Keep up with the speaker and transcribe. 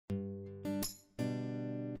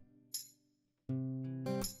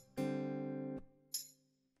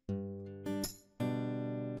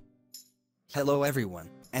Hello everyone,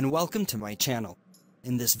 and welcome to my channel.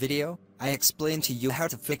 In this video, I explain to you how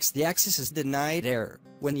to fix the access is denied error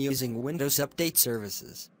when using Windows Update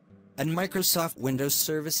services. And Microsoft Windows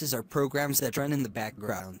services are programs that run in the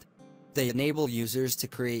background. They enable users to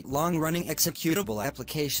create long-running executable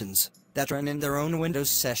applications that run in their own Windows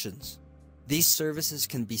sessions. These services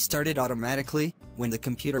can be started automatically when the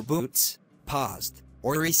computer boots, paused,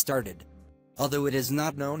 or restarted. Although it is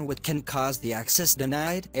not known what can cause the access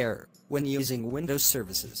denied error when using Windows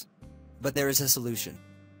services. But there is a solution.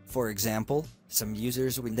 For example, some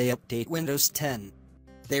users when they update Windows 10,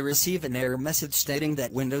 they receive an error message stating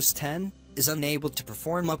that Windows 10 is unable to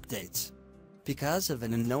perform updates. Because of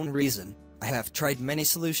an unknown reason, I have tried many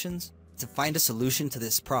solutions to find a solution to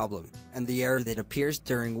this problem and the error that appears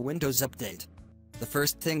during Windows Update. The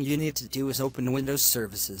first thing you need to do is open Windows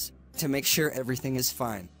Services to make sure everything is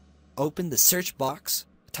fine. Open the search box,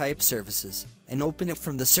 type Services, and open it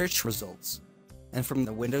from the search results. And from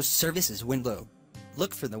the Windows Services window,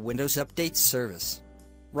 look for the Windows Update service.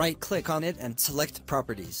 Right-click on it and select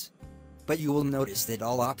Properties. But you will notice that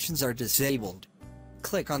all options are disabled.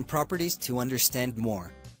 Click on Properties to understand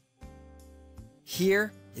more.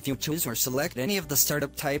 Here, if you choose or select any of the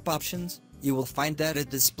startup type options, you will find that it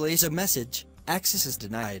displays a message, access is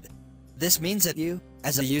denied. This means that you,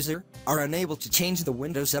 as a user, are unable to change the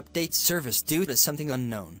Windows Update service due to something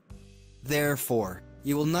unknown. Therefore,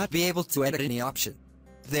 you will not be able to edit any option.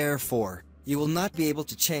 Therefore, you will not be able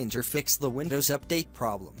to change or fix the Windows Update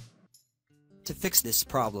problem. To fix this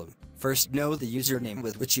problem, first know the username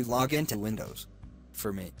with which you log into Windows.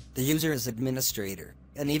 For me, the user is administrator,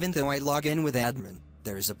 and even though I log in with admin,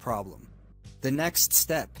 there is a problem. The next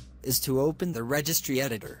step is to open the Registry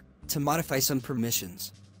Editor to modify some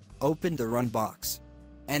permissions. Open the Run box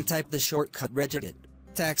and type the shortcut regedit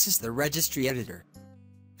to access the Registry Editor.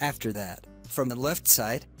 After that, from the left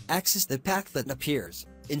side, access the path that appears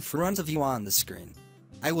in front of you on the screen.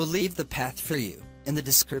 I will leave the path for you in the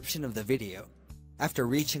description of the video. After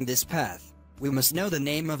reaching this path, we must know the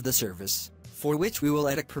name of the service for which we will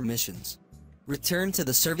edit permissions. Return to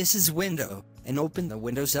the Services window and open the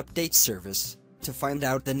Windows Update service to find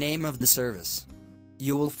out the name of the service.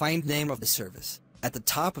 You will find name of the service at the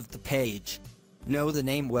top of the page. Know the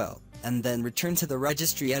name well, and then return to the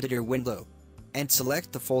Registry Editor window and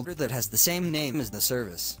select the folder that has the same name as the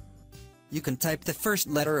service. You can type the first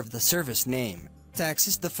letter of the service name to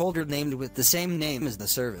access the folder named with the same name as the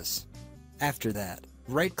service. After that,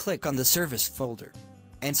 right-click on the service folder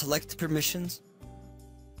and select Permissions.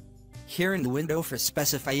 Here in the window for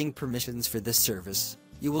specifying permissions for this service,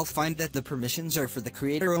 you will find that the permissions are for the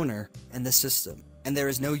creator-owner and the system, and there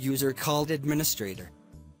is no user called administrator.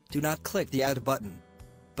 Do not click the Add button,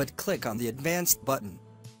 but click on the Advanced button.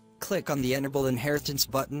 Click on the Enable Inheritance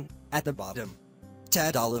button at the bottom to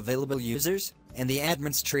add all available users, and the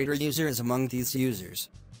administrator user is among these users.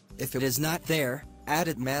 If it is not there, add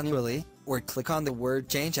it manually, or click on the word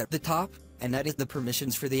Change at the top and edit the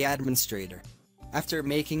permissions for the administrator. After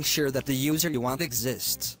making sure that the user you want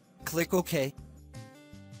exists, click OK.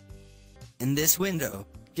 In this window,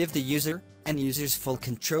 give the user and users full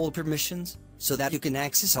control permissions so that you can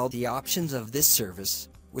access all the options of this service,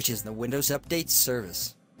 which is the Windows Update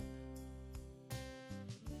service.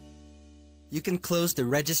 You can close the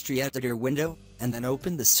Registry Editor window and then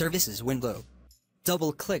open the Services window.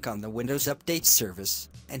 Double-click on the Windows Update service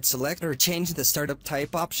and select or change the startup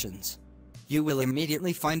type options. You will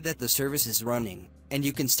immediately find that the service is running, and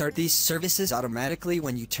you can start these services automatically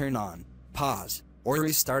when you turn on, pause, or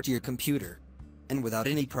restart your computer, and without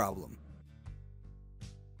any problem.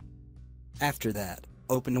 After that,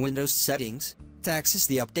 open Windows Settings to access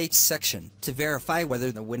the Updates section to verify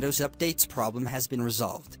whether the Windows Updates problem has been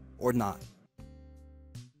resolved or not.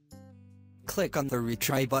 Click on the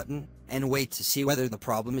Retry button and wait to see whether the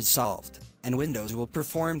problem is solved, and Windows will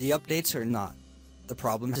perform the updates or not. The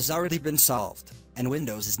problem has already been solved, and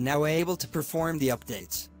Windows is now able to perform the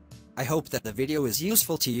updates. I hope that the video is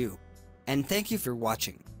useful to you, and thank you for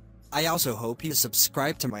watching. I also hope you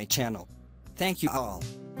subscribe to my channel. Thank you all.